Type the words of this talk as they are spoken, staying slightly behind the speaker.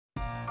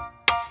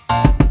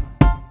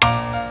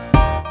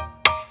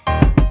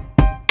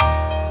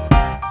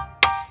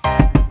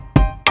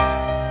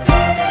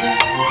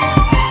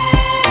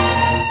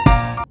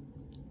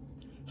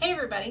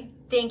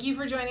Thank you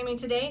for joining me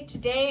today.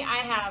 Today I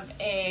have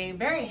a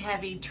very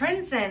heavy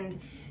Trendsend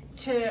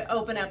to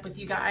open up with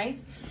you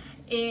guys.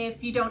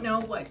 If you don't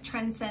know what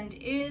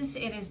Trendsend is,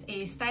 it is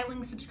a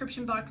styling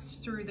subscription box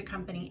through the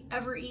company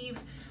Evereve.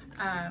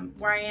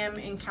 Where I am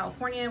in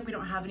California, we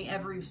don't have any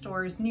Evereve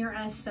stores near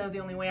us, so the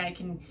only way I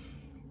can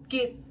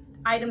get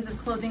items of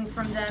clothing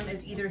from them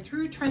is either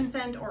through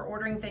Trendsend or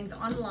ordering things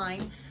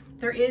online.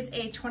 There is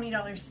a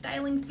 $20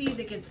 styling fee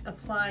that gets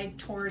applied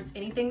towards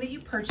anything that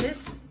you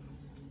purchase.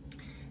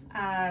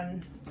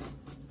 Trying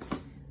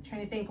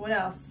to think what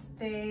else.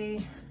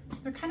 They're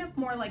kind of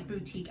more like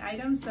boutique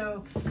items,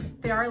 so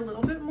they are a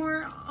little bit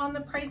more on the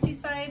pricey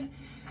side.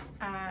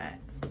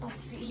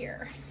 Let's see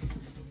here.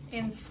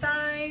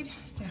 Inside,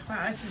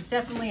 wow, this is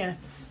definitely a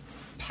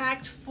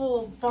packed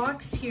full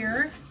box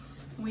here.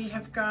 We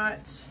have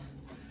got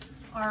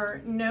our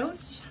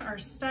note, our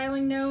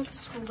styling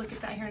note. We'll look at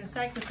that here in a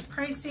sec with the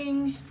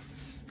pricing.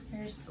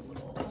 Here's the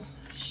little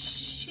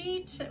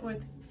sheet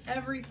with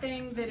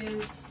everything that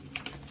is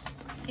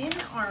in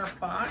our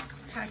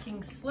box,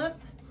 packing slip.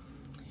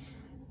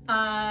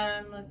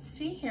 Let's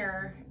see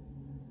here.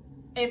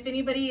 If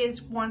anybody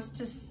wants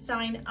to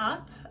sign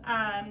up,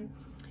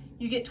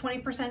 you get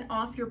 20%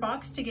 off your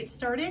box to get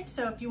started.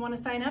 So if you want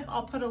to sign up,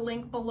 I'll put a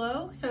link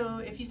below. So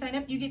if you sign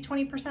up, you get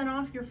 20%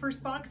 off your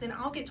first box, and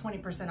I'll get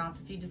 20% off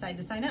if you decide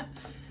to sign up.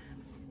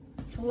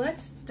 So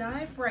let's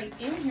dive right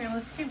in here.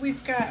 Let's see what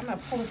we've got. I'm gonna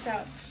pull this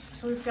out.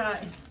 So we've got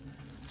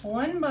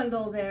one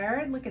bundle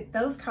there. Look at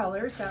those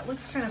colors. That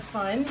looks kind of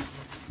fun.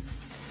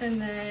 And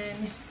then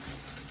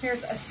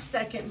here's a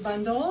second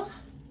bundle.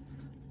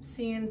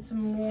 Seeing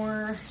some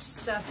more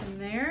stuff in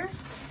there.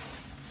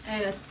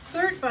 And a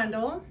third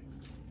bundle.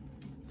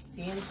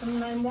 Seeing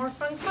some more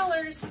fun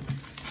colors,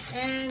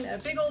 and a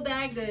big old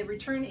bag to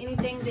return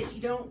anything that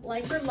you don't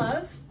like or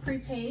love,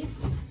 prepaid.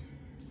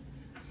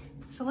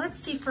 So let's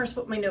see first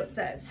what my note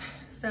says.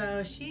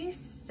 So she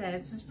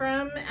says, this is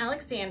from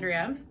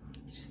Alexandria.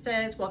 She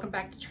says, welcome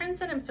back to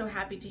Trendsend. I'm so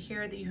happy to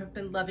hear that you have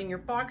been loving your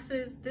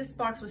boxes. This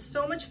box was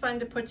so much fun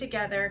to put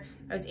together.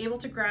 I was able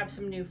to grab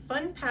some new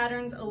fun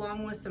patterns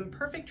along with some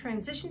perfect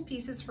transition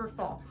pieces for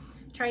fall.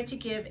 Tried to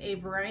give a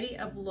variety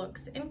of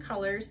looks and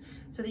colors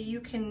so that you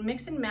can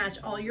mix and match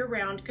all year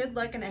round. Good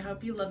luck, and I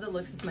hope you love the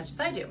looks as much as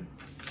I do.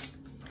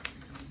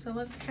 So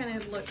let's kind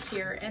of look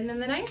here. And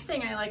then the nice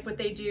thing I like what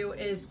they do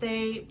is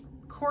they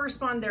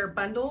correspond their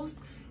bundles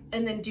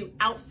and then do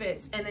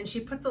outfits. And then she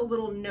puts a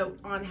little note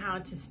on how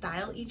to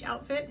style each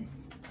outfit.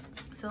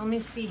 So let me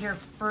see here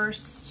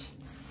first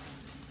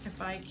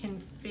if I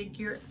can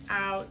figure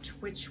out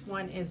which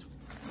one is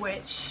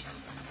which.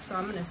 So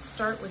I'm gonna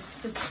start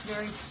with this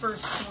very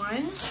first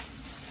one.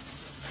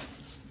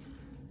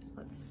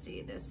 Let's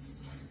see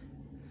this.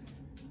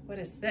 What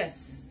is this?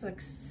 This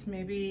looks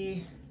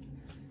maybe,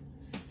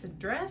 is this a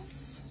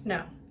dress?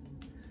 No.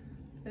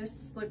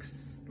 This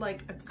looks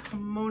like a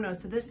kimono.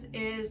 So this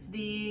is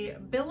the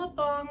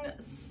Billabong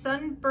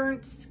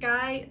Sunburnt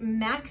Sky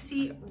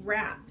Maxi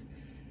Wrap.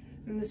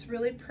 And this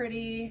really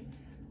pretty,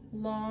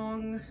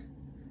 long,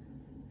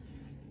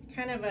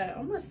 kind of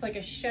almost like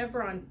a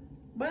chevron.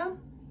 Well,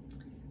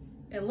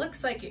 it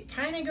looks like it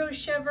kind of goes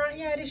chevron.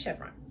 Yeah, it is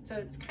chevron. So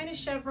it's kind of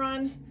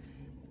chevron.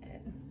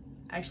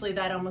 Actually,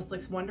 that almost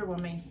looks Wonder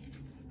Woman.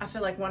 I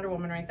feel like Wonder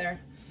Woman right there.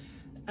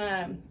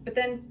 But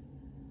then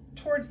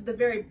towards the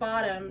very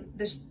bottom,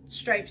 the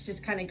stripes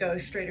just kind of go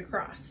straight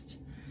across.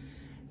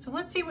 So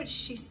let's see what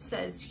she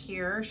says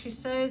here. She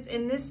says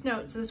in this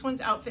note, so this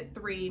one's outfit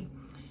 3,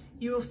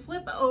 you will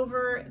flip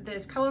over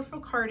this colorful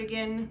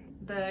cardigan.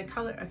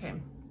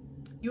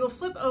 You will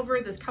flip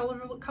over this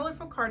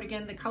colorful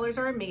cardigan. The colors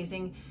are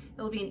amazing.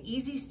 It'll be an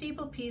easy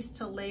staple piece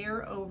to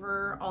layer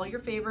over all your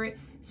favorite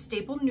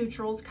staple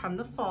neutrals come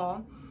the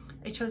fall.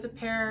 I chose to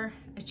pair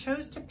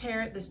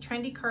this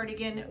trendy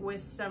cardigan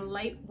with some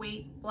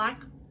lightweight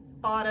black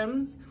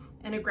bottoms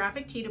and a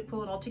graphic tee to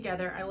pull it all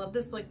together. I love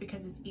this look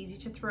because it's easy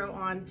to throw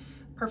on,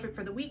 perfect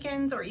for the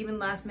weekends or even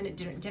last minute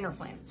dinner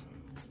plans.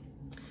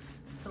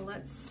 So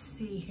let's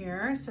see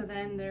here. So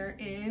then there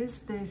is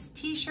this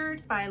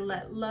t-shirt by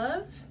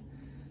LetLuv.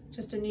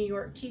 Just a New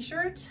York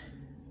t-shirt.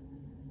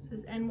 It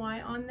says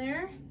NY on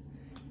there.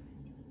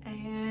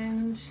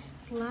 And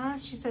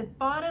last, she said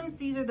bottoms.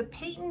 These are the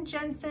Peyton,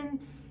 Jensen,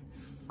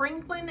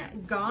 Franklin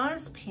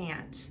Gauze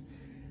Pant.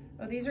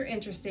 Oh, these are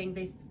interesting.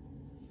 They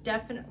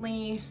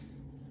definitely,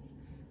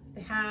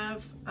 they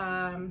have,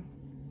 oh,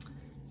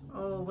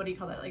 what do you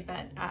call that? Like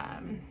that,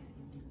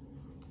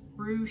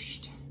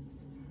 ruched,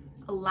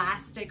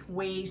 elastic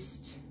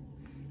waist,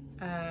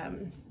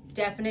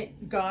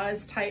 definite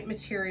gauze type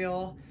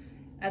material.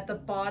 At the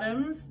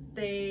bottoms,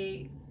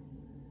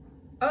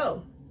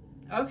 oh,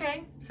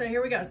 okay. So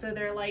here we go. So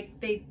they're like,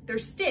 they're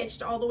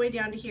stitched all the way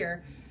down to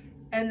here,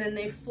 and then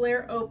they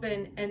flare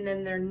open and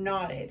then they're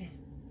knotted.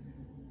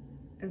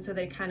 And so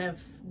they kind of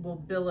will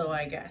billow,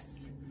 I guess.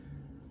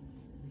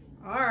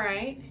 All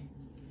right,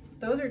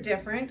 those are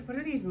different. What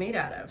are these made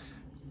out of?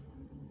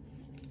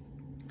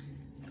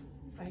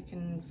 If I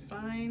can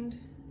find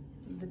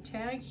the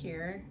tag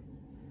here.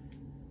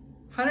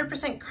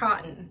 100%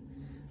 cotton.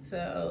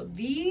 So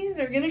these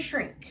are gonna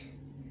shrink.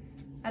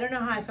 I don't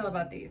know how I feel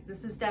about these.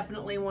 This is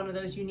definitely one of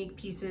those unique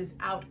pieces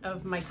out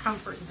of my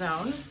comfort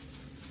zone.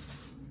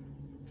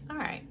 All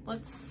right,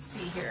 let's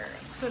see here.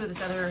 Let's go to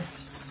this other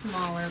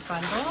smaller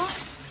bundle.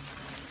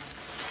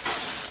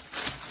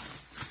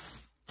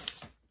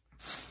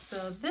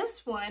 So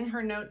this one,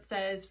 her note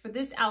says, for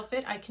this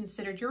outfit, I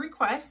considered your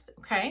request.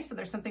 Okay, so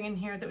there's something in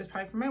here that was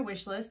probably for my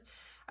wish list.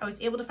 I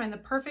was able to find the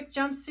perfect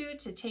jumpsuit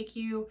to take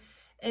you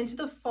into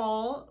the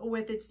fall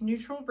with its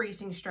neutral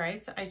racing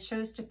stripes. I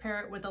chose to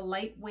pair it with a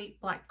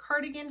lightweight black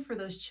cardigan for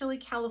those chilly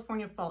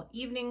California fall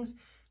evenings.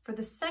 For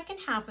the second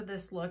half of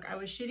this look, I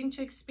was shooting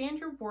to expand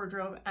your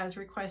wardrobe as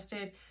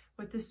requested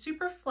with the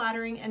super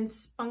flattering and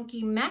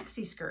spunky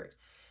maxi skirt.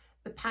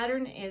 The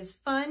pattern is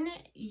fun,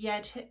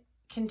 yet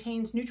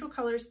contains neutral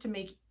colors to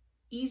make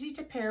easy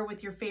to pair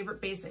with your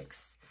favorite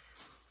basics.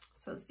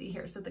 So let's see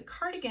here. So the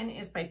cardigan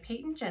is by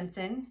Peyton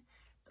Jensen.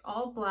 It's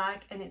all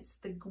black and it's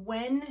the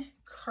Gwenn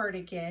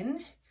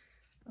cardigan.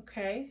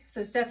 Okay,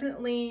 so it's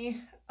definitely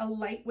a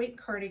lightweight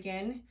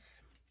cardigan.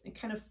 It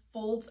kind of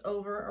folds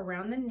over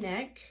around the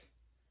neck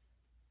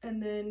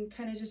and then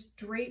kind of just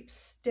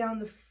drapes down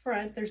the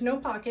front. There's no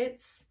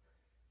pockets.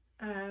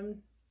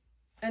 And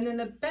then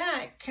the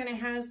back kind of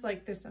has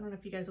like this, I don't know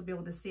if you guys will be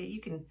able to see it.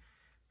 You can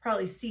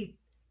probably see,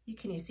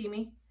 can you see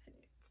me?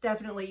 It's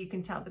definitely, you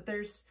can tell, but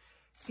there's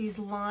these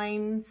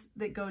lines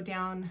that go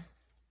down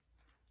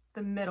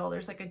the middle.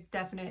 There's like a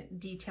definite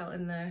detail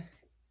in the,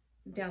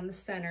 down the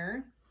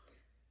center.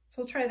 So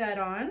we'll try that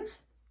on.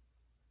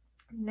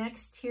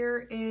 Next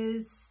here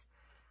is,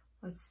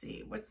 let's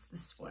see, what's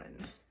this one?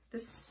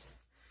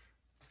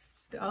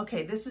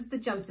 Okay, this is the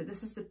jumpsuit.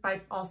 This is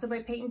also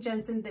by Peyton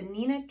Jensen, the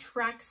Nina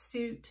track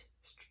stripe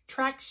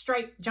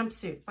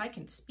jumpsuit. If I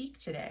can speak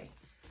today.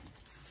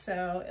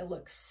 So it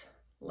looks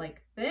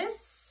like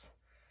this.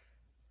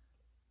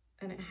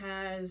 And it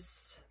has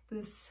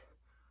this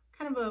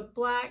kind of a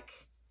black,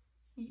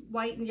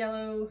 white and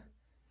yellow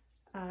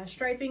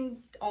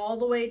striping all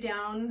the way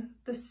down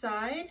the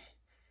side,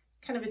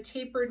 kind of a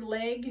tapered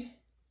leg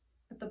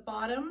at the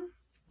bottom.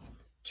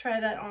 Try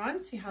that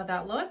on, see how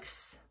that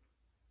looks.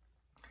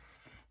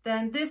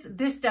 Then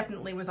this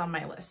definitely was on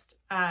my list.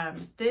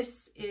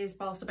 This is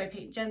also by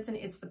Peyton Jensen.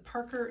 It's the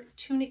Parker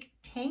Tunic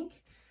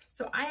tank.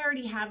 So I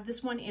already have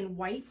this one in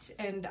white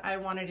and I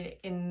wanted it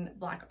in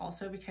black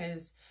also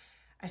because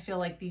I feel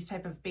like these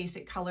type of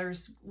basic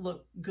colors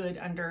look good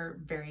under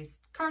various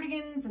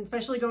cardigans, and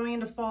especially going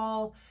into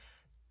fall.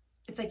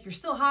 It's like you're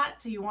still hot,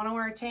 so you want to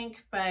wear a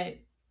tank, but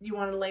you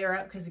want to layer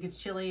up because it gets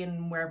chilly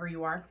and wherever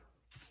you are.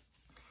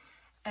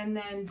 And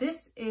then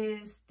this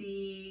is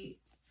the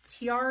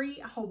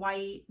Tiare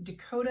Hawaii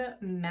Dakota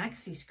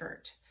maxi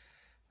skirt.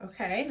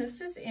 Okay,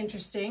 this is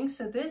interesting.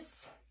 So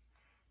this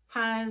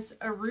has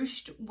a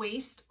ruched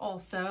waist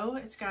also.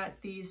 It's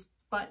got these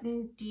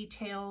button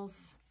details.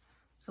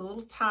 So a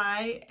little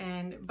tie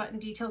and button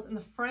details in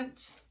the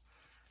front.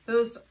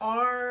 Those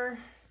are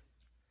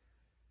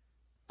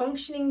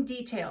functioning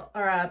detail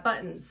or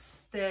buttons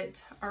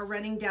that are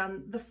running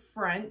down the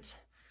front.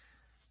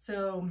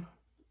 So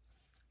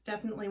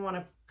definitely want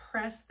to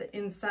press the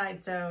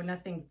inside so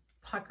nothing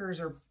puckers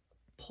or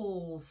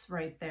pulls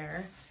right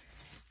there.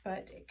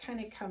 But it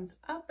kind of comes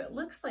up. It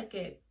looks like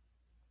it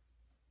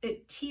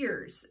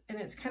tears, and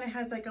it's kind of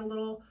has like a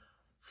little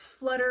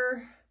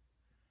flutter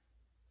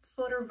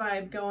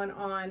vibe going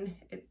on.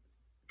 It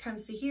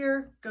comes to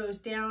here, goes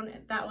down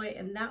that way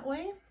and that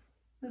way.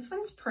 This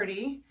one's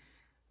pretty.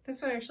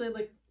 This one actually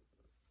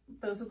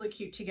those would look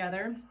cute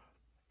together.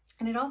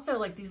 And it also,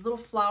 like these little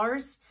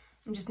flowers,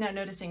 I'm just now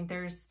noticing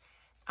there's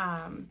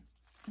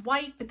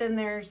white, but then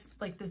there's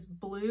like this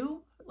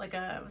blue, like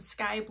a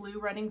sky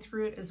blue running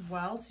through it as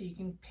well. So you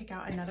can pick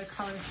out another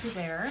color through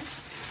there.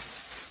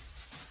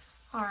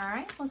 All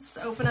right, let's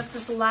open up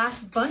this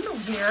last bundle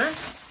here.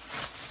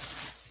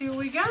 See what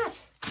we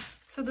got.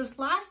 So this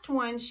last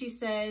one, she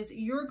says,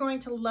 you're going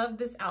to love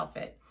this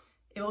outfit.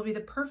 It will be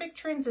the perfect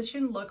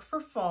transition look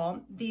for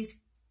fall. These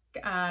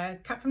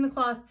cut from the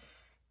cloth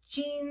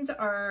jeans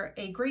are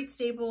a great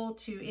staple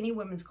to any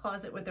women's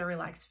closet with their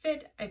relaxed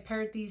fit. I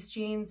paired these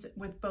jeans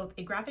with both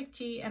a graphic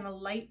tee and a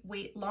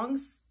lightweight long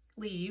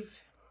sleeve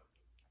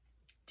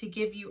to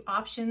give you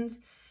options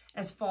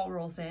as fall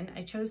rolls in.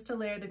 I chose to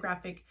layer the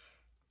graphic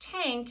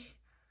tank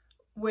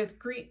with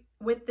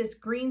this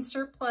green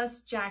surplus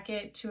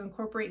jacket to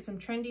incorporate some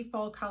trendy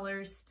fall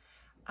colors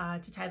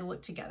to tie the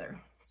look together.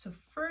 So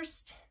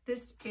first,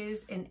 this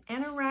is an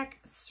Anorak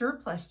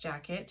surplus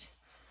jacket.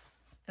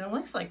 And it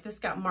looks like this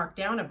got marked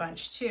down a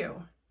bunch too.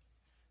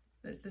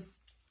 This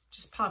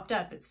just popped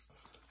up.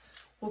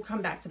 We'll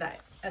come back to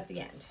that at the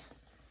end.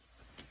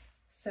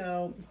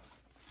 So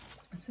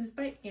this is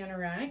by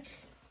Anorak.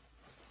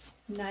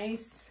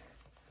 Nice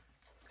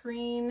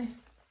green.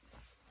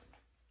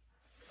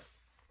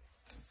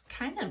 It's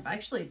kind of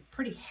actually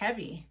pretty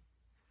heavy.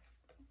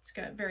 It's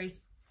got very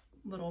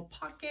little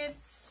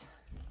pockets,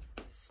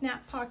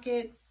 snap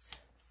pockets.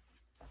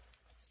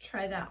 Let's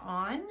try that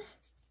on.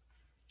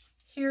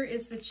 Here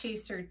is the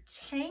Chaser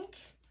tank.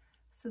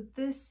 So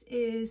this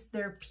is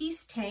their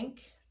Peace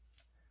tank.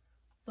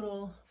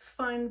 little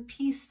fun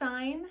peace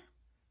sign.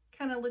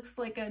 Kind of looks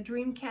like a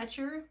dream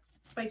catcher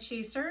by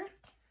Chaser.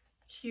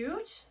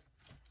 Cute.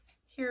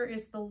 Here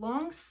is the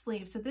long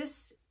sleeve. So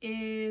this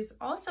is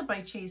also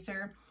by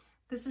Chaser.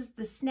 This is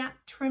the snap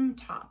trim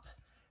top.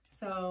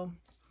 So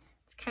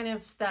it's kind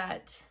of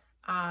that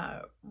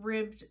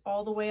ribbed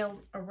all the way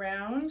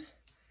around,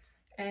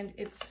 and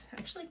it's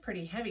actually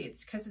pretty heavy.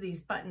 It's because of these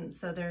buttons.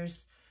 So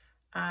there's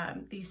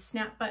these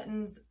snap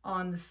buttons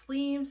on the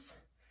sleeves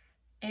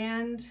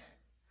and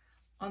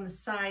on the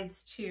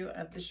sides too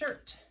of the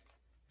shirt.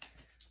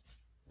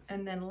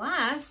 And then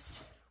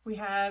last, we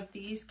have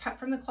these cut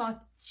from the cloth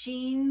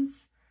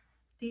jeans.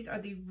 These are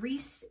the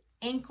Reese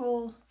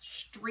ankle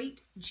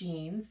straight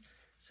jeans.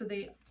 So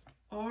they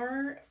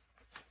are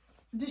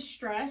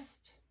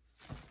distressed.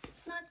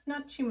 It's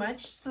not too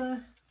much, just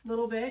a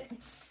little bit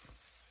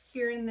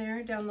here and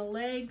there down the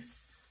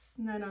legs,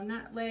 and then on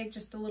that leg,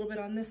 just a little bit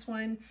on this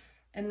one.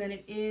 And then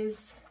it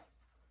is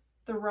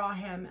the raw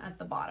hem at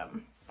the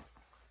bottom.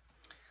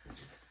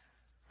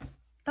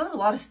 That was a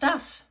lot of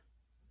stuff.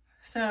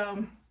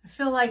 So I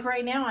feel like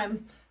right now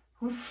I'm,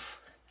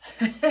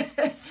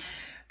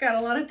 got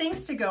a lot of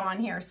things to go on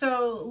here.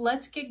 So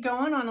let's get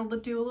going on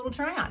and do a little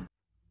try on.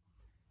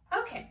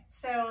 Okay,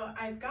 so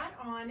I've got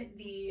on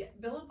the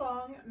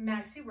Billabong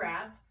Maxi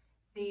wrap,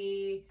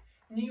 the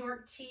New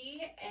York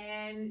tee,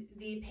 and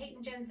the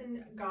Peyton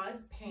Jensen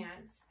Gauze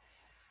pants.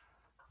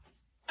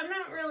 I'm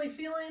not really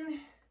feeling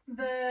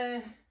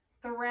the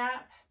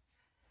wrap.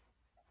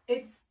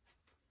 It's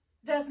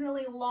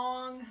definitely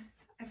long.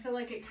 I feel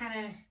like it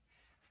kind of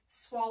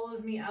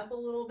swallows me up a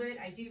little bit.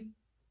 I do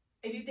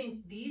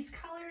think these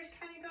colors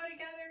kind of go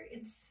together.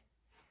 It's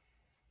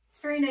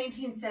very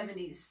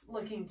 1970s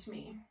looking to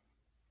me.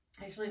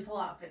 Actually, this whole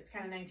outfit's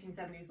kind of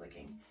 1970s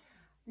looking.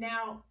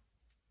 Now,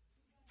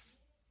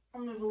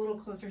 I'll move a little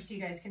closer so you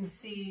guys can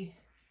see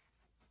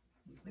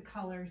the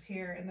colors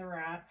here in the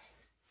wrap.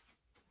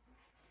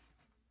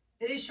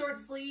 It is short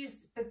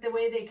sleeves, but the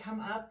way they come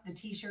up, the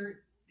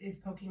t-shirt is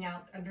poking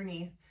out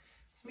underneath.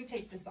 So let me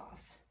take this off.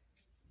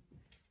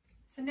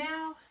 So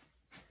now,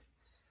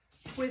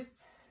 with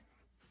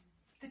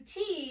the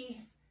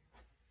tee,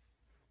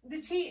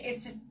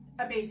 it's just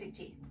a basic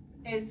tee.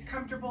 It's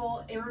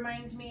comfortable. It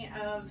reminds me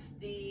of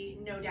the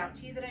No Doubt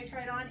tee that I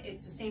tried on.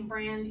 It's the same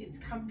brand. It's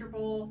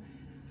comfortable.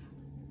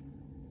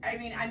 I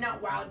mean, I'm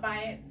not wowed by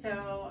it,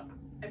 so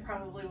I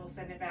probably will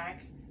send it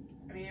back.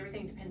 I mean,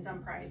 everything depends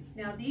on price.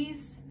 Now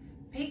these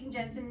Peyton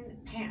Jensen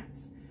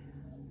pants,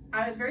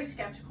 I was very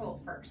skeptical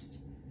at first,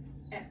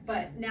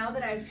 but now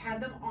that I've had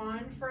them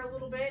on for a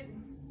little bit,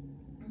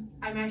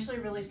 I'm actually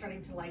really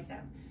starting to like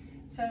them.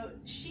 So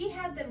she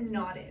had them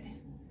knotted.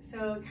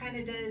 So it kind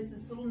of does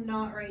this little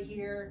knot right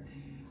here.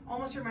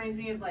 Almost reminds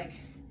me of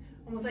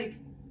almost like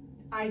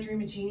I Dream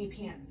a Genie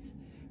pants.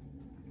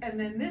 And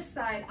then this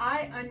side,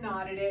 I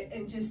unknotted it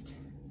and just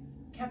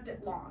kept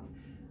it long.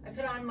 I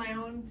put on my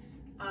own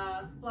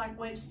black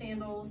wedge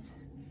sandals,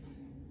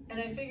 and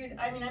I figured,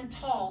 I mean, I'm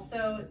tall,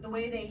 so the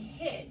way they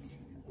hit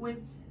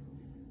with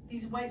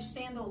these wedge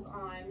sandals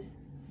on,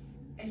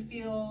 I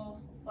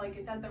feel like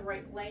it's at the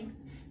right length.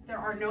 There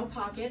are no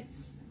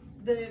pockets.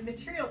 The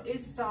material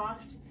is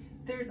soft.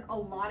 There's a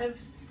lot of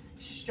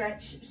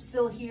stretch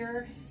still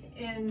here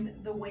in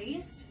the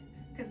waist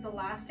because it's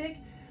elastic.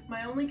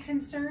 My only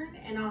concern,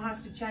 and I'll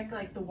have to check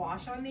like the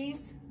wash on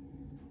these,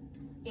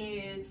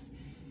 is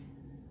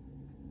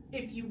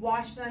if you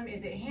wash them,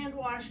 is it hand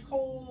wash,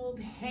 cold,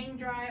 hang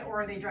dry,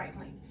 or are they dry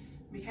clean?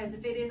 Because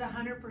if it is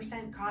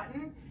 100%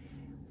 cotton,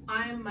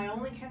 my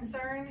only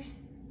concern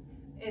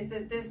is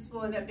that this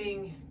will end up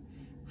being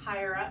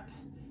higher up,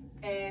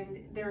 and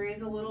there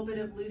is a little bit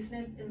of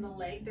looseness in the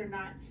leg. They're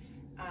not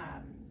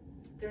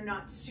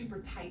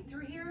super tight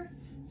through here,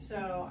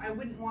 so I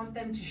wouldn't want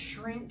them to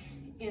shrink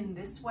in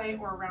this way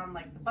or around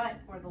like the butt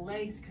or the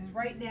legs, because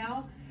right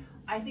now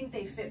I think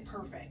they fit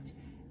perfect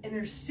and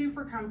they're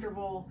super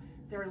comfortable.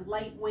 They're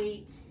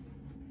lightweight.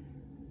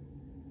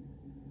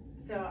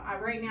 So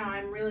right now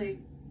I'm really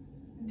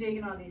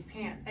digging on these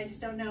pants. I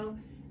just don't know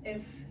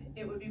if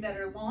it would be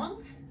better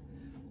long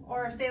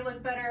or if they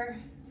look better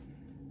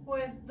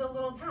with the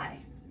little tie.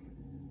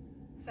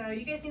 So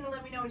you guys need to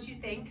let me know what you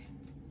think.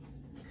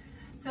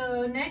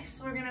 So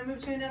next we're gonna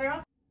move to another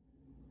outfit.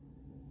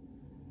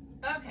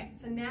 Okay,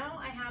 so now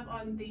I have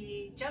on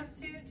the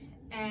jumpsuit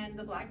and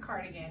the black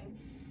cardigan.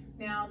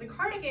 Now the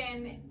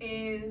cardigan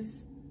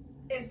is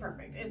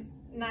perfect. It's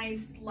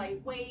nice,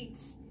 lightweight,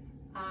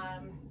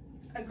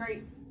 a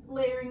great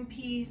layering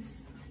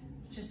piece.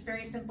 It's just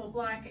very simple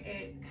black.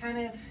 It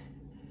kind of,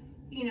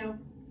 you know,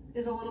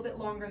 is a little bit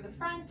longer at the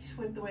front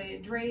with the way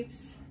it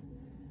drapes.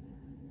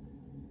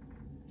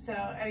 So,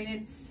 I mean,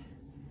 it's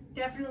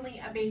definitely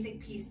a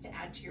basic piece to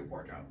add to your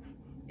wardrobe.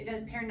 It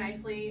does pair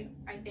nicely,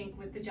 I think,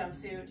 with the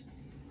jumpsuit.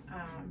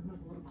 Move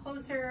a little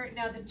closer.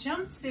 Now the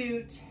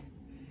jumpsuit,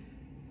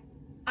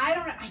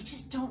 I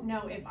just don't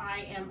know if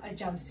I am a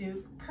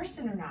jumpsuit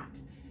person or not.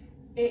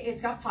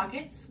 It's got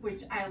pockets,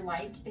 which I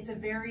like. It's a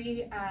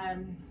very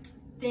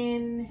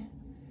thin,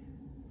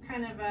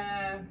 kind of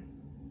a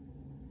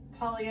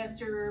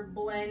polyester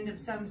blend of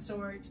some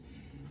sort.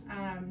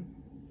 I'm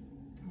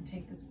gonna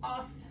take this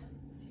off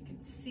so you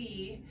can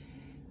see.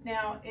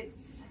 Now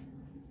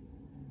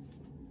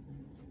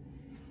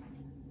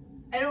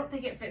I don't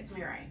think it fits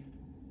me right.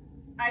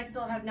 I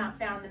still have not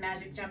found the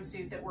magic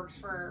jumpsuit that works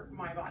for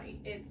my body.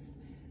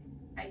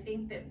 I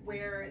think that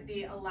where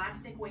the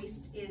elastic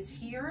waist is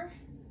here,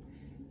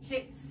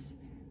 hits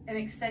and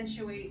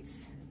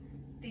accentuates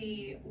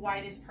the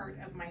widest part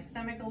of my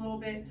stomach a little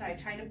bit, so I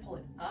try to pull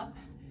it up.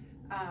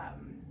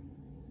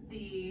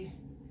 The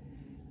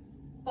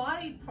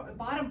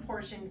bottom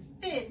portion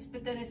fits,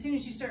 but then as soon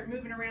as you start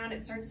moving around,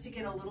 it starts to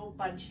get a little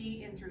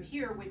bunchy in through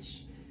here,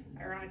 which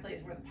ironically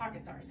is where the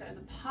pockets are. So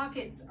the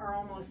pockets are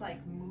almost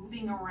like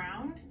moving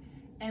around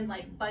and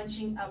like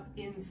bunching up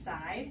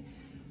inside.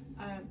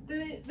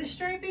 The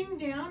striping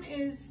down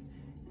it's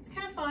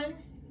kind of fun.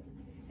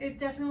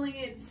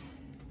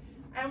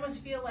 I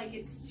almost feel like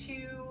it's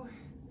too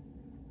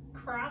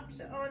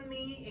cropped on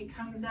me. It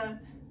comes up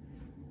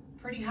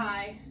pretty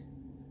high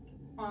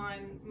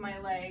on my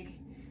leg.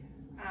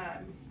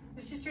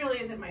 This just really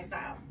isn't my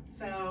style.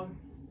 So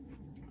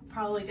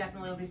probably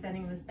definitely will be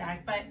sending this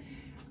back, but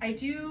I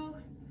do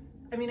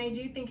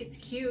think it's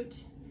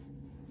cute.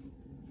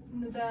 In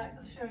the back,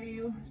 I'll show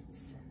you.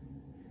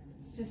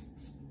 It's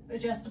just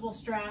adjustable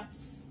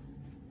straps.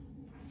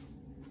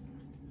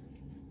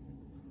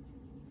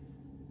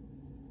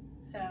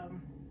 So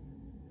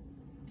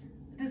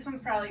this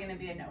one's probably gonna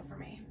be a no for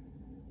me.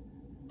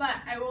 But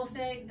I will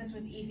say this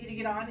was easy to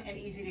get on and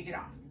easy to get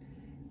off.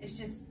 It's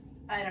just,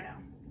 I don't know.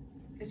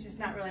 It's just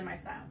not really my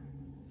style.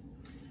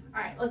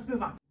 All right, let's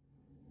move on.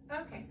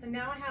 Okay, so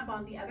now I have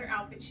on the other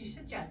outfit she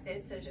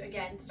suggested. So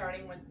again,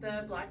 starting with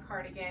the black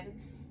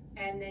cardigan,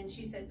 and then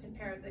she said to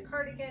pair the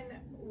cardigan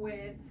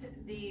with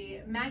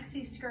the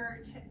maxi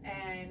skirt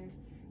and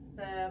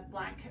the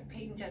black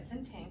Peyton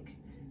Jensen tank.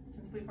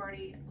 Since we've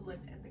already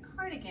looked at the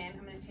cardigan,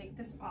 I'm gonna take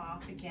this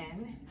off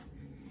again.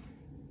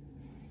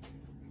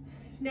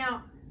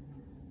 Now,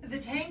 the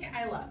tank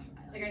I love.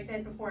 Like I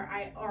said before,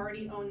 I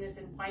already own this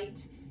in white.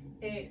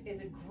 It is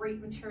a great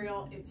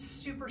material. It's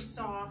super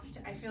soft.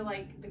 I feel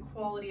like the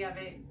quality of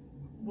it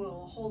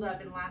will hold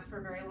up and last for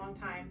a very long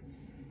time.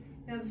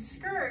 Now the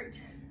skirt,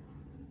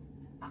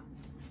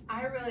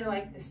 I really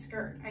like the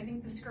skirt. I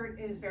think the skirt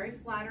is very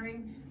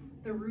flattering.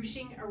 The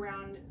ruching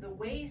around the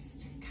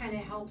waist kind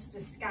of helps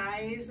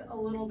disguise a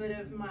little bit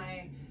of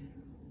my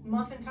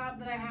muffin top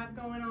that I have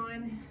going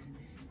on.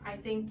 I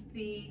think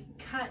the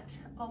cut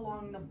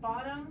along the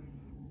bottom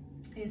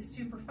is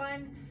super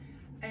fun.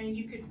 I mean,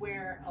 you could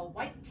wear a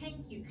white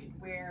tank, you could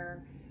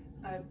wear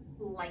a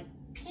light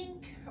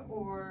pink,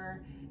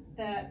 or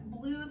the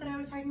blue that I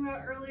was talking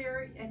about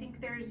earlier. I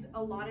think there's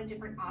a lot of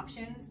different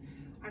options.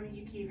 I mean,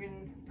 you could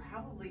even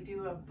probably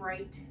do a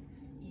bright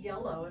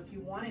yellow if you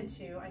wanted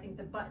to. I think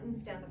the buttons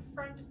down the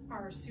front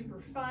are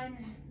super fun.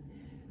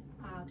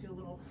 I'll do a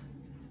little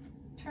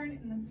turn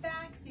in the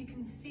back so you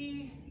can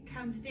see it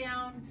comes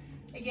down.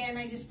 Again,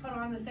 I just put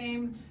on the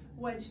same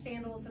wedge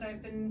sandals that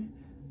I've been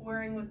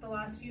wearing with the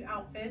last few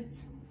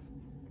outfits.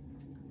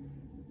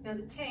 Now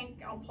the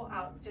tank I'll pull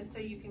out just so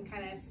you can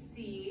kind of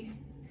see.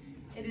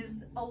 It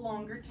is a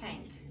longer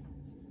tank,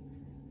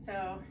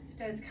 so it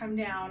does come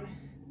down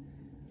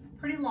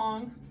pretty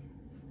long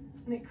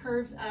and it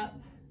curves up.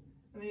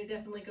 I mean, it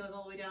definitely goes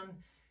all the way down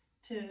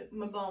to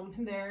my bum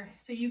there.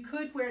 So you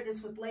could wear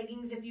this with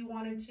leggings if you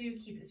wanted to,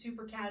 keep it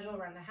super casual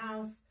around the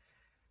house.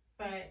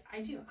 But I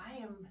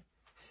am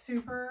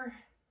super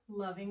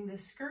loving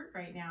this skirt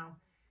right now.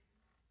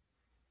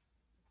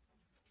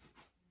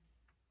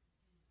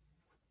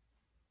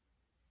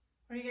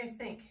 What do you guys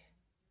think?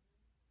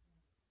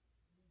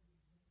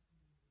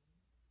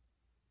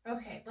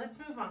 Okay, let's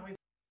move on.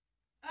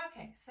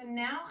 Okay, so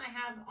now I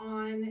have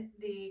on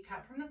the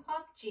cut from the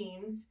cloth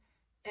jeans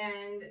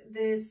and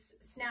this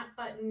snap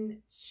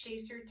button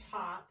chaser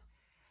top.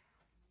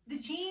 The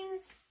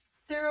jeans,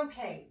 they're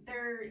okay.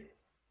 They're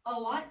a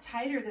lot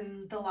tighter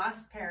than the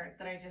last pair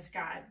that I just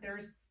got.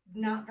 There's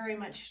not very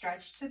much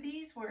stretch to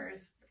these,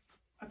 whereas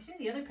a few of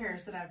the other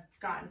pairs that I've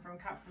gotten from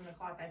cut from the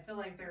cloth, I feel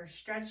like they're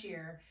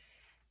stretchier.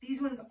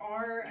 These ones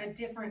are a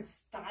different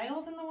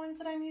style than the ones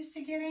that I'm used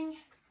to getting.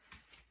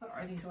 What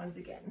are these ones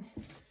again?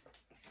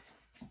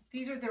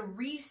 These are the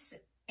Reese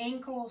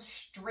ankle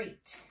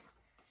straight.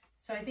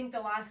 So I think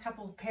the last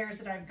couple of pairs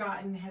that I've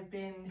gotten have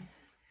been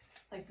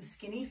like the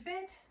skinny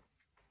fit.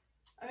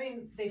 I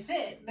mean, they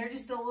fit, they're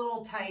just a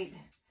little tight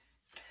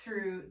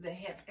through the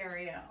hip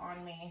area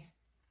on me.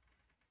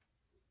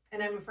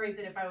 And I'm afraid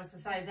that if I was to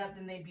size up,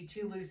 then they'd be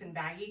too loose and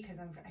baggy because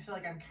I feel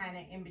like I'm kind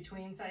of in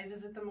between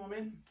sizes at the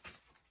moment.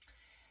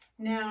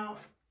 Now,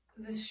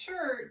 the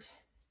shirt,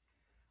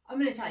 I'm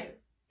going to tell you,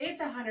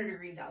 it's 100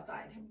 degrees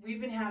outside.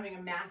 We've been having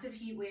a massive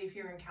heat wave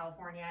here in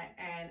California,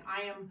 and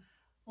I am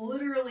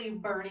literally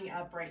burning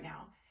up right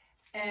now.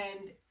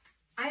 And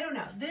I don't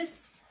know,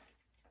 this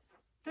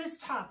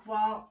top,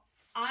 while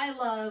I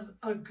love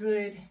a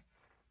good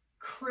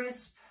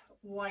crisp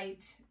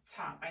white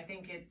top, I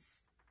think it's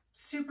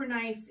super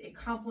nice. It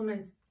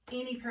complements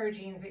any pair of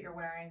jeans that you're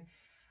wearing.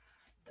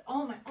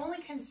 my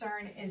only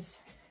concern is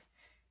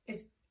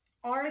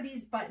are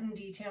these button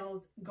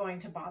details going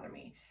to bother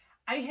me?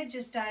 I had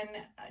just done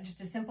just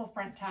a simple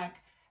front tuck,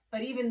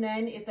 but even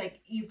then it's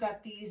like you've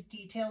got these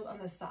details on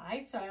the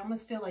side, so I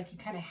almost feel like you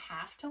kind of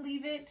have to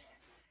leave it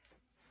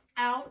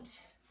out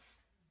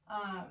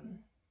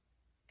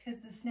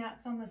because the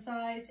snaps on the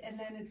sides, and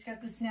then it's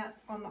got the snaps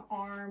on the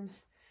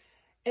arms,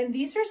 and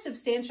these are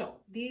substantial.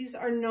 These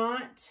are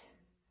not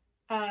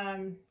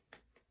and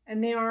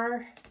they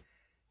are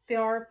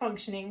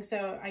functioning,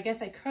 so I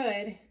guess I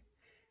could,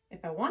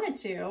 if I wanted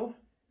to,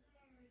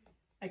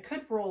 I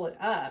could roll it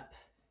up.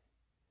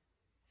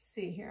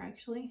 See here,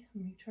 actually,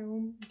 let me try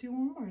do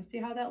one more and see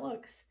how that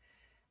looks.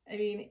 I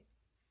mean,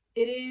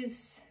 it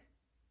is,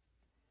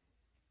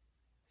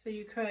 so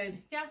you could,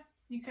 yeah,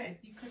 you could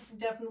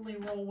definitely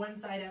roll one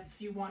side up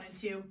if you wanted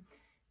to,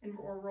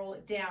 or roll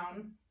it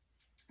down.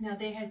 Now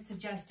they had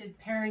suggested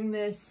pairing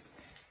this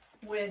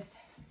with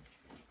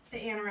the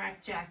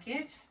Anorak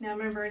jacket. Now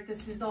remember,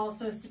 this is all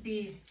supposed to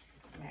be,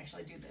 let me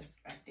actually do this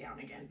back down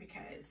again,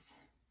 because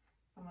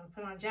I'm going to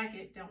put on a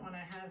jacket, don't want to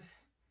have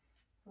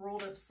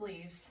rolled up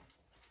sleeves.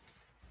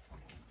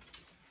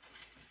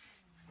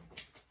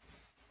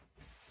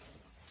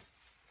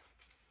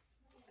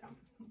 Oh,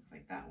 looks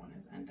like that one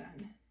is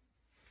undone.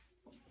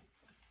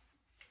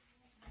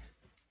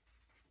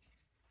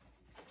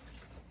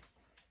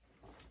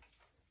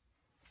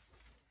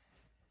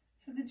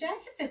 So the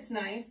jacket fits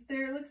nice.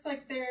 There looks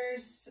like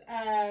there's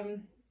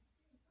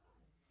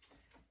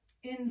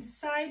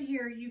inside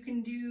here you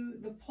can do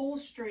the pull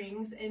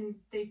strings, and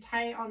they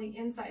tie on the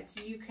inside,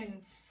 so you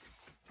can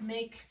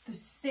make the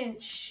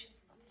cinch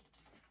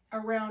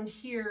around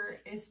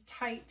here as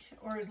tight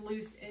or as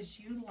loose as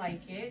you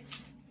like it.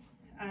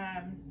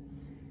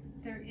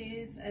 There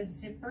is a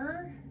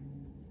zipper.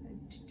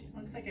 It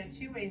looks like a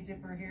two-way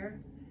zipper here.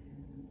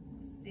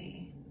 Let's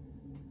see.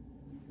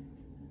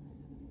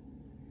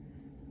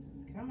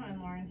 Come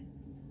on, Lauren.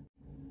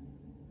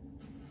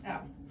 Oh.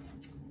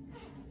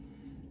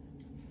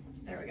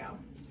 There we go.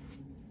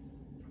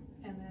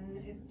 And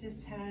then it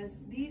just has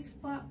these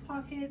flat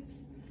pockets.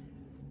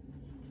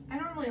 I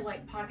don't really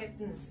like pockets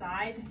in the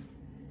side.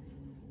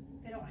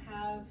 They don't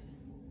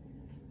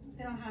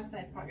have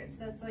side pockets.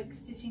 That's like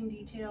stitching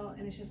detail,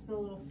 and it's just the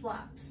little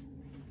flaps.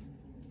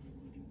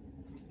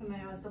 And then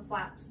it has the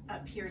flaps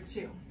up here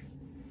too.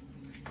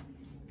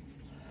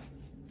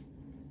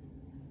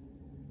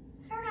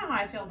 I don't know how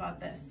I feel about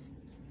this.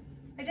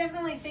 I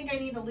definitely think I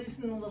need to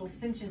loosen the little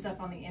cinches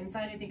up on the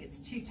inside. I think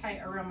it's too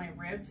tight around my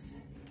ribs,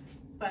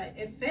 but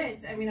it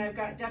fits. I mean, I've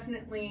got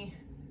definitely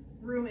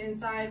room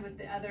inside with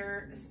the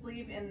other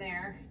sleeve in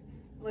there.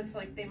 It looks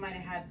like they might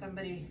have had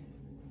somebody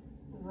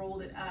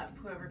rolled it up,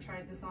 whoever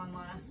tried this on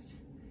last,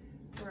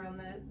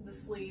 around the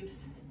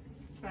sleeves.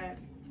 But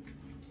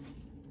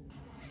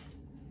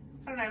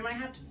I don't know, I might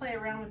have to play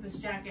around with this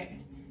jacket.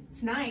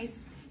 It's nice.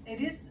 It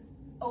is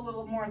a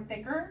little more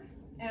thicker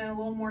and a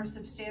little more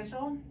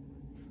substantial.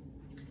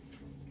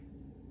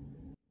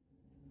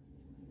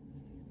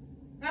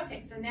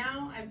 Okay, so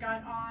now I've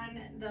got on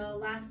the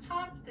last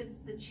top. That's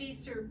the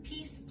Chaser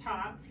piece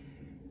top.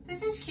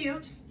 This is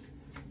cute.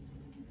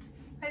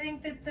 I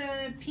think that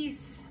the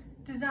piece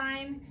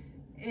design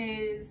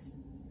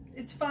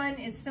it's fun,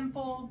 it's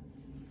simple.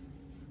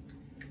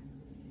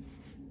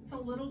 It's a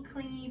little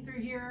clingy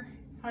through here.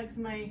 Hugs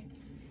my,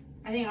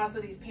 I think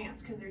also these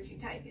pants, because they're too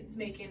tight. It's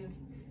making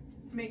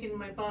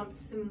my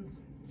bumps and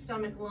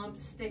stomach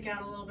lumps stick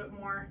out a little bit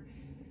more.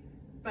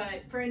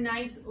 But for a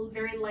nice,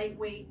 very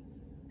lightweight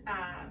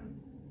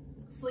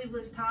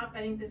sleeveless top, I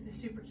think this is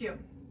super cute.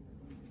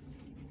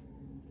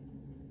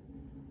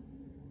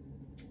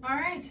 All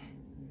right,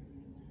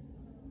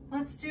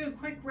 let's do a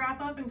quick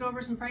wrap up and go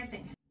over some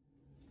pricing.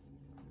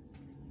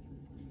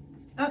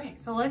 Okay,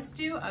 so let's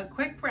do a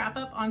quick wrap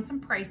up on some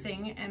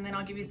pricing, and then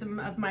I'll give you some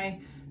of my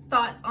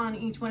thoughts on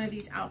each one of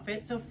these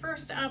outfits. So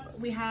first up,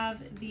 we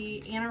have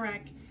the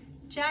Anorak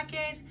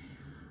jacket.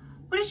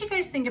 What did you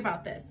guys think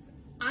about this?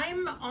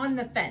 I'm on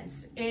the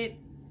fence. It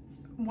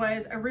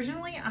was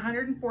originally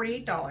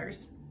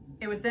 $148.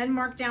 It was then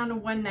marked down to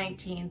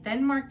 $119,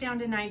 then marked down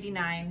to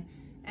 $99,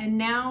 and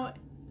now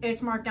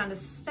it's marked down to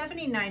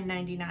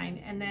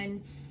 $79.99. And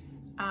then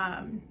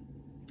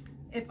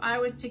if I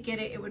was to get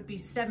it, it would be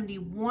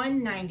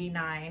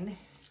 $71.99.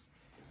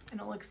 And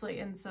it looks like,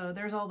 and so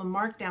there's all the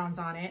markdowns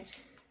on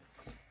it.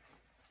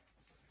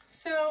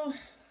 So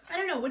I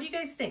don't know, what do you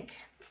guys think?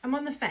 I'm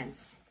on the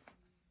fence.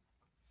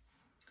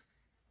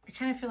 I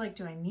kind of feel like,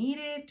 do I need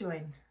it?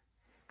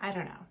 I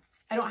don't know.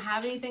 I don't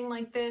have anything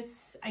like this.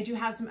 I do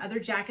have some other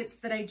jackets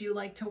that I do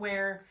like to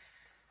wear.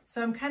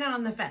 So I'm kind of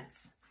on the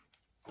fence.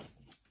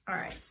 All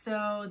right,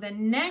 so the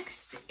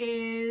next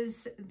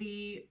is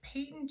the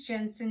Peyton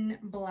Jensen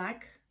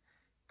black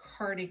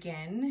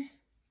cardigan.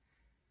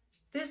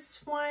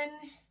 This one,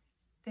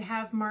 they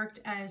have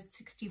marked as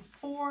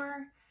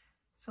 64.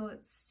 So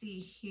let's see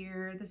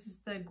here. This is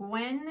the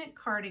Gwenn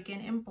cardigan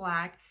in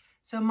black.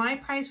 So my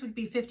price would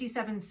be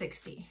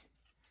 $57.60.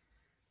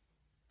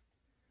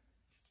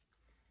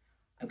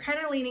 I'm kind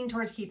of leaning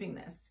towards keeping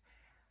this.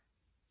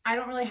 I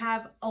don't really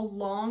have a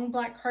long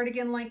black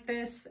cardigan like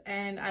this,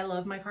 and I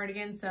love my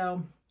cardigan,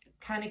 so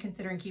kind of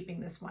considering keeping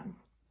this one.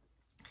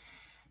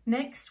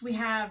 Next, we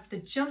have the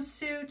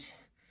jumpsuit.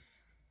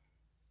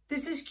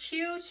 This is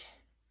cute.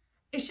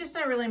 It's just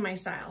not really my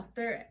style.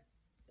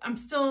 I'm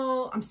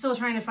still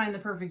trying to find the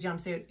perfect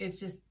jumpsuit. It's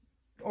just,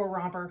 or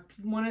romper,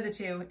 one of the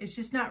two. It's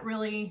just not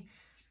really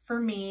for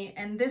me.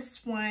 And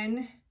this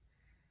one,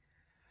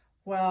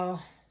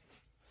 well,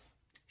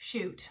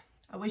 shoot,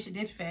 I wish it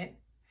did fit.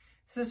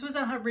 So this was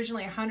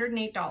originally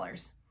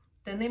 $108.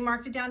 Then they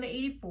marked it down to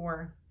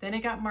 $84. Then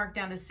it got marked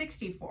down to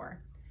 $64.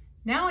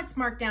 Now it's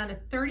marked down to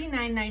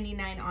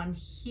 $39.99 on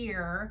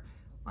here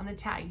on the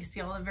tag. You see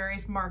all the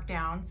various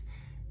markdowns.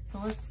 So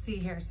let's see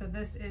here. So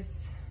this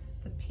is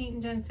the Peyton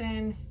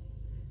Jensen,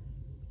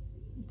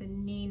 the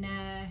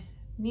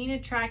Nina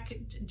track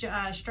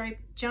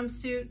striped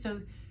jumpsuit.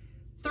 So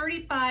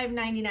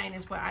 $35.99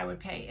 is what I would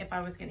pay if I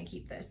was going to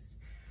keep this.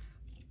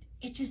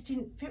 It just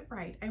didn't fit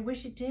right. I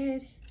wish it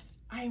did.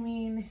 I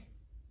mean,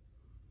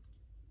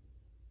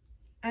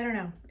 I don't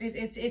know.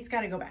 It's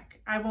got to go back.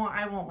 I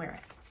won't wear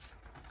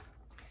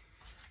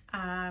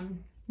it.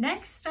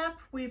 Next up,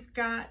 we've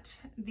got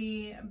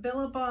the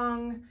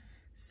Billabong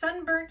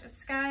Sunburnt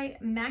Sky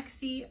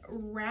Maxi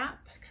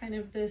Wrap, kind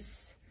of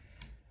this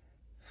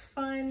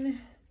fun,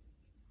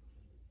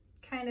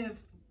 kind of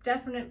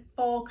definite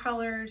fall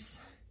colors,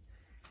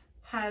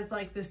 has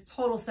like this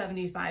total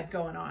 70s vibe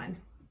going on.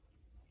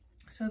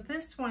 So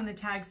this one, the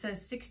tag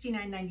says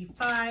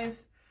 $69.95.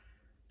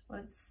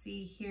 Let's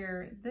see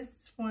here.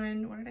 This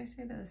one, what did I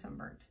say? The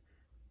Sunburnt.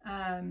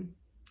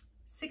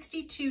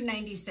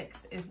 $62.96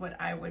 is what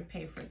I would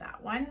pay for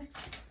that one.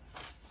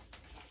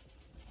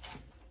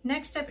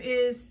 Next up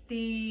is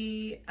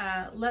the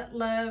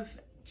LetLuv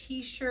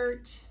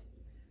t-shirt,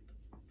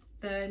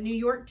 the New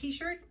York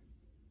t-shirt.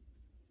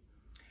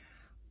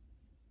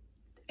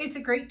 It's a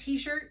great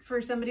t-shirt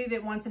for somebody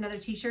that wants another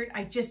t-shirt.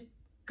 I just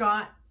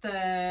got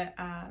the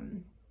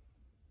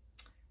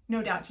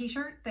No Doubt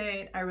t-shirt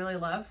that I really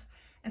love.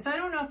 And so I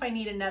don't know if I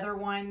need another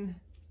one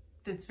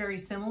that's very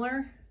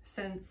similar,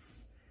 since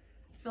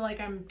I feel like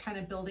I'm kind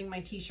of building my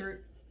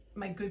t-shirt,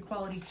 my good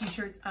quality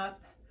t-shirts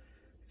up.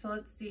 So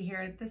let's see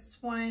here. This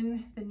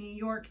one, the New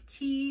York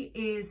tee,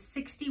 is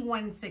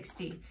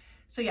 $61.60.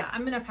 So yeah,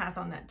 I'm gonna pass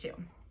on that too.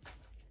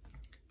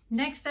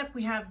 Next up,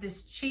 we have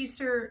this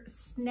Chaser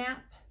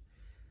Snap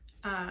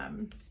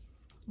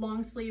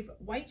long sleeve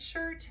white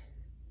shirt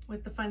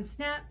with the fun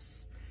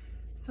snaps.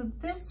 So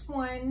this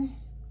one,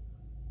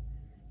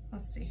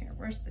 let's see here,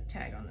 where's the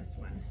tag on this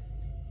one?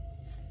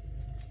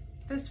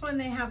 This one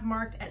they have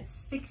marked at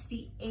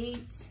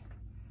 68.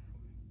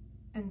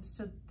 And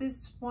so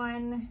this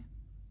one,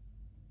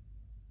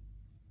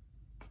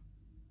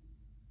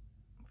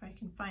 if I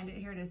can find it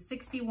here, it is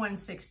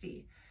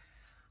 $61.60.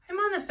 I'm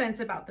on the fence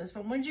about this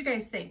one. What did you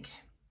guys think?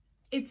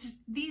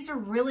 These are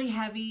really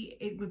heavy.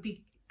 It would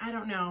be, I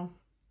don't know.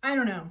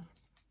 I'm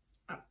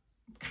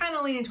kind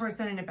of leaning towards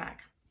sending it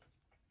back.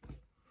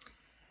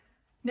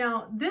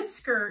 Now this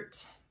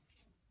skirt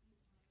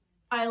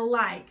I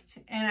liked,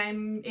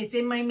 and it's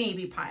in my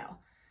maybe pile.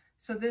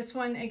 So this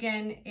one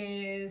again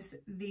is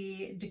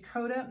the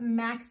Dakota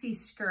Maxi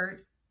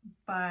skirt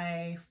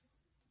by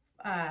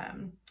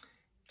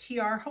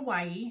Tiare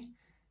Hawaii,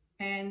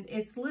 and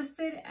it's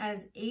listed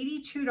as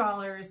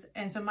 $82,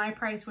 and so my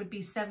price would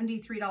be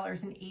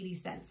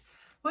 $73.80.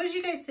 What did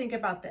you guys think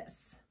about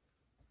this?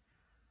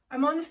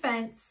 I'm on the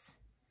fence.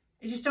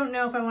 I just don't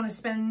know if I want to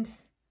spend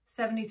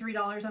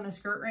 $73 on a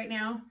skirt right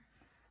now,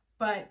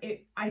 but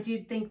I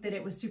did think that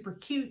it was super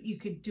cute. You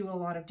could do a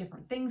lot of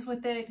different things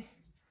with it.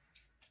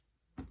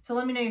 So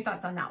let me know your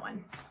thoughts on that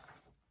one.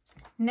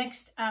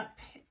 Next up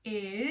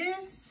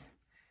is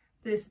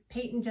this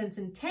Peyton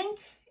Jensen tank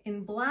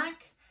in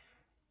black.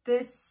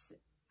 This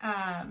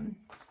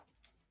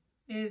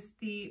is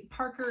the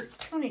Parker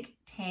Tunic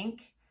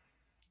tank,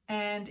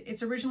 and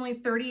it's originally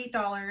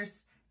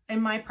 $38,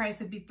 and my price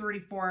would be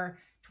 $34.20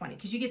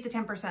 because you get the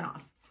 10%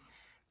 off.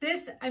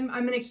 This, I'm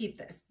gonna keep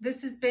this.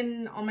 This has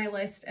been on my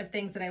list of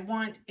things that I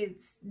want.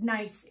 It's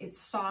nice,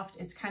 it's soft,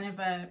 it's kind of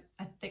a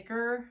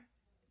thicker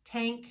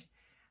tank,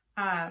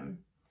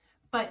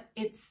 but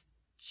it's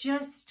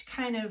just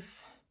kind of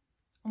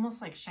almost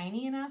like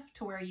shiny enough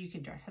to where you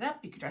could dress it up,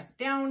 you could dress it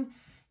down,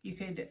 you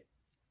could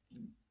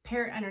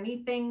pair it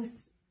underneath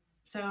things.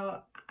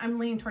 So I'm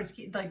leaning towards,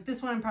 like,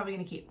 this one I'm probably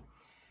gonna keep.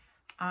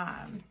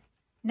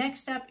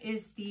 Next up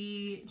is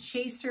the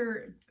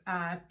Chaser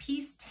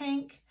Peace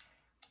tank.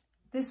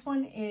 This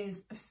one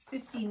is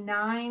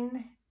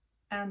 $59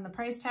 on the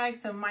price tag,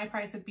 so my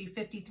price would be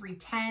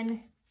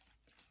 $53.10.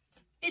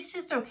 It's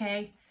just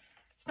okay.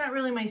 It's not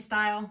really my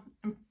style.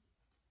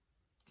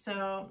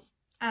 So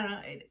I don't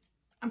know.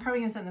 I'm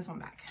probably gonna send this one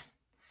back.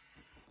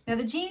 Now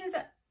the jeans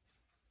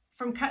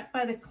from Cut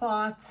by the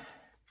Kloth,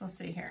 let's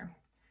see here.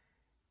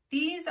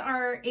 These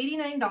are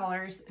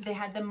 $89. They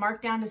had them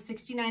marked down to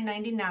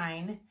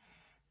 $69.99.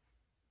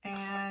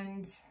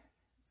 And so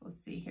let's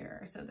see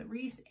here. So the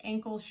Reese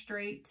ankle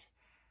straight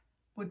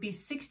would be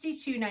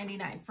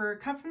 $62.99. For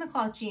Cut from the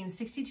Kloth jeans,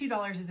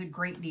 $62 is a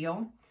great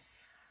deal.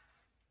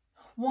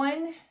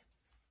 One,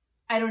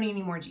 I don't need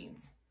any more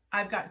jeans.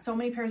 I've got so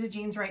many pairs of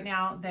jeans right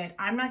now that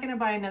I'm not gonna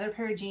buy another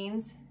pair of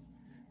jeans.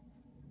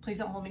 Please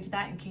don't hold me to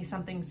that in case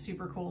something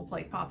super cool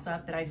like pops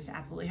up that I just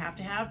absolutely have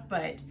to have.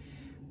 But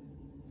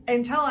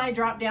until I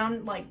drop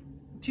down like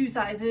 2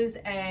 sizes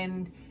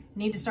and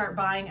need to start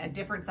buying a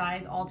different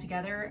size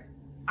altogether,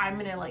 I'm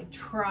gonna like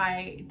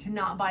try to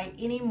not buy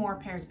any more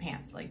pairs of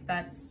pants. Like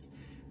that's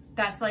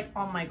like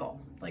on my goal.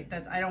 Like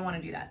that's, I don't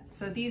wanna do that.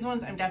 So these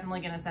ones I'm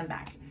definitely gonna send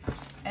back.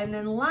 And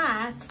then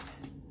last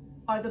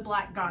are the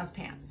black gauze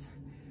pants.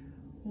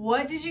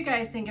 What did you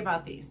guys think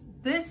about these?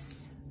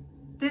 This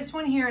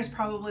one here is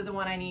probably the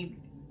one I need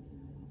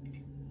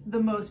the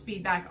most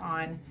feedback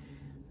on.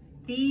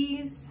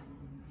 These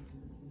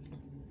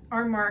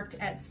are marked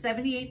at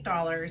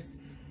 $78.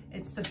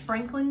 It's the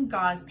Franklin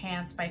Gauze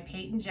Pants by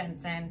Peyton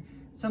Jensen.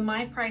 So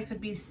my price would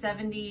be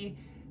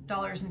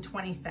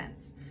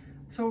 $70.20.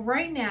 So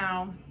right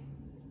now,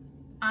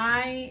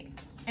 I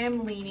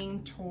am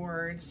leaning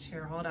towards,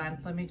 here, hold on.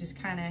 Let me just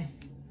kind of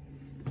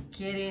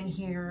get in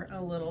here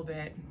a little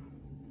bit.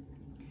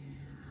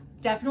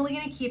 Definitely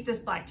gonna keep this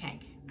black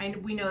tank.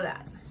 We know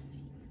that.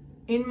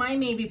 In my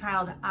maybe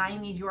pile that I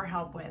need your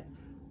help with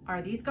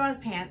are these gauze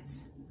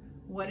pants.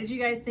 What did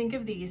you guys think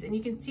of these? And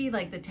you can see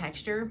like the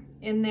texture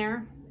in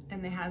there,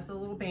 and it has the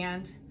little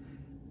band.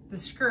 The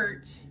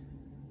skirt,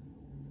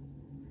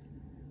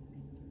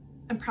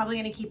 I'm probably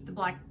gonna keep the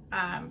black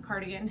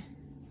cardigan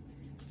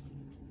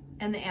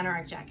and the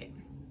Anorak jacket.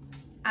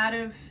 Out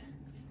of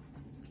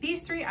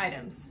these 3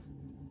 items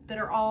that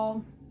are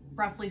all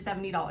roughly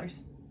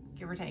 $70,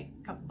 give or take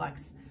a couple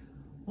bucks,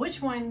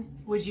 which one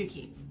would you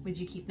keep? Would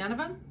you keep none of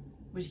them?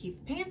 Would you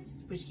keep the pants?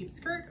 Would you keep the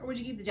skirt? Or would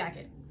you keep the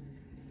jacket?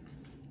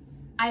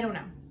 I don't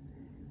know.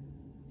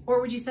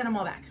 Or would you send them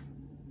all back?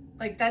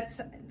 Like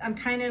that's, I'm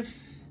kind of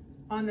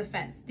on the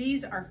fence.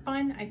 These are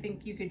fun. I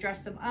think you could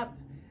dress them up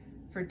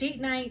for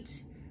date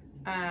night,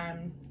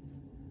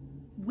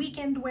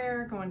 weekend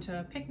wear, going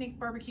to a picnic,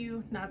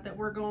 barbecue. Not that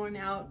we're going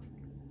out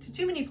to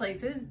too many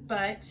places,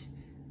 but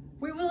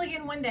we will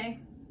again one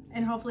day,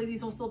 and hopefully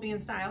these will still be in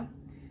style.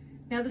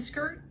 Now the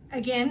skirt,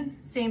 again,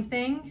 same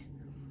thing.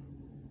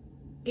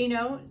 You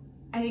know,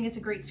 I think it's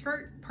a great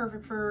skirt,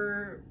 perfect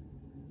for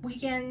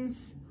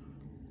weekends.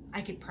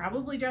 I could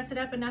probably dress it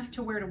up enough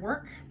to wear to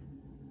work.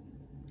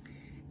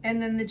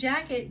 And then the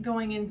jacket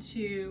going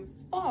into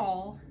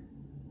fall,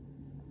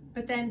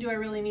 but then do I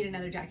really need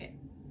another jacket?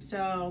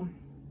 So,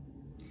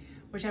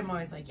 which I'm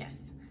always like, yes.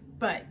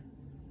 But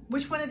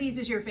which one of these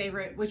is your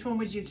favorite? Which one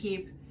would you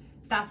keep?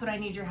 That's what I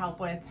need your help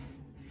with.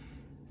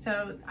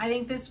 So I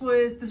think this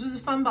was a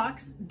fun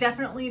box.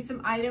 Definitely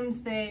some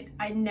items that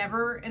I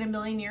never in a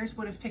million years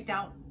would have picked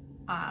out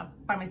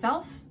by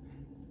myself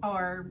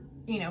or,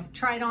 you know,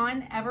 tried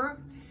on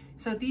ever.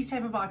 So these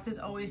type of boxes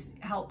always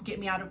help get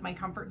me out of my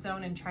comfort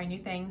zone and try new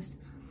things.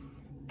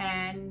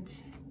 And,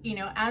 you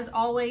know, as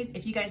always,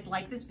 if you guys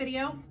like this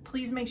video,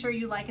 please make sure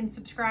you like and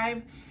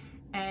subscribe.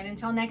 And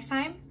until next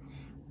time,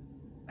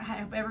 I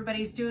hope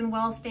everybody's doing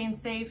well, staying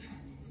safe,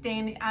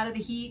 staying out of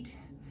the heat,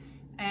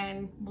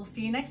 and we'll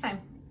see you next time.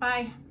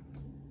 Bye.